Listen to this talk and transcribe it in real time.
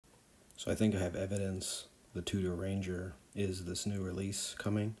So I think I have evidence the Tudor Ranger is this new release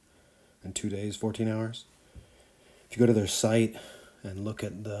coming in 2 days, 14 hours. If you go to their site and look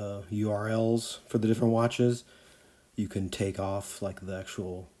at the URLs for the different watches, you can take off like the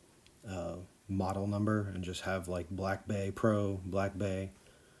actual model number and just have like Black Bay Pro, Black Bay,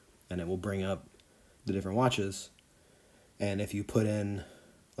 and it will bring up the different watches. And if you put in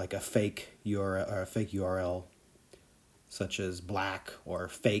like a fake URL such as black or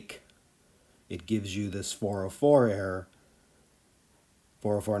fake, it gives you this 404 error,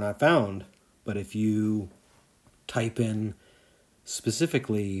 404 not found. But if you type in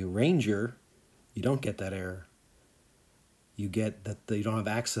specifically Ranger, you don't get that error. You get that you don't have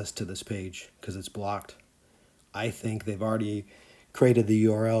access to this page because it's blocked. I think they've already created the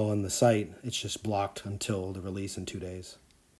URL on the site. It's just blocked until the release in 2 days.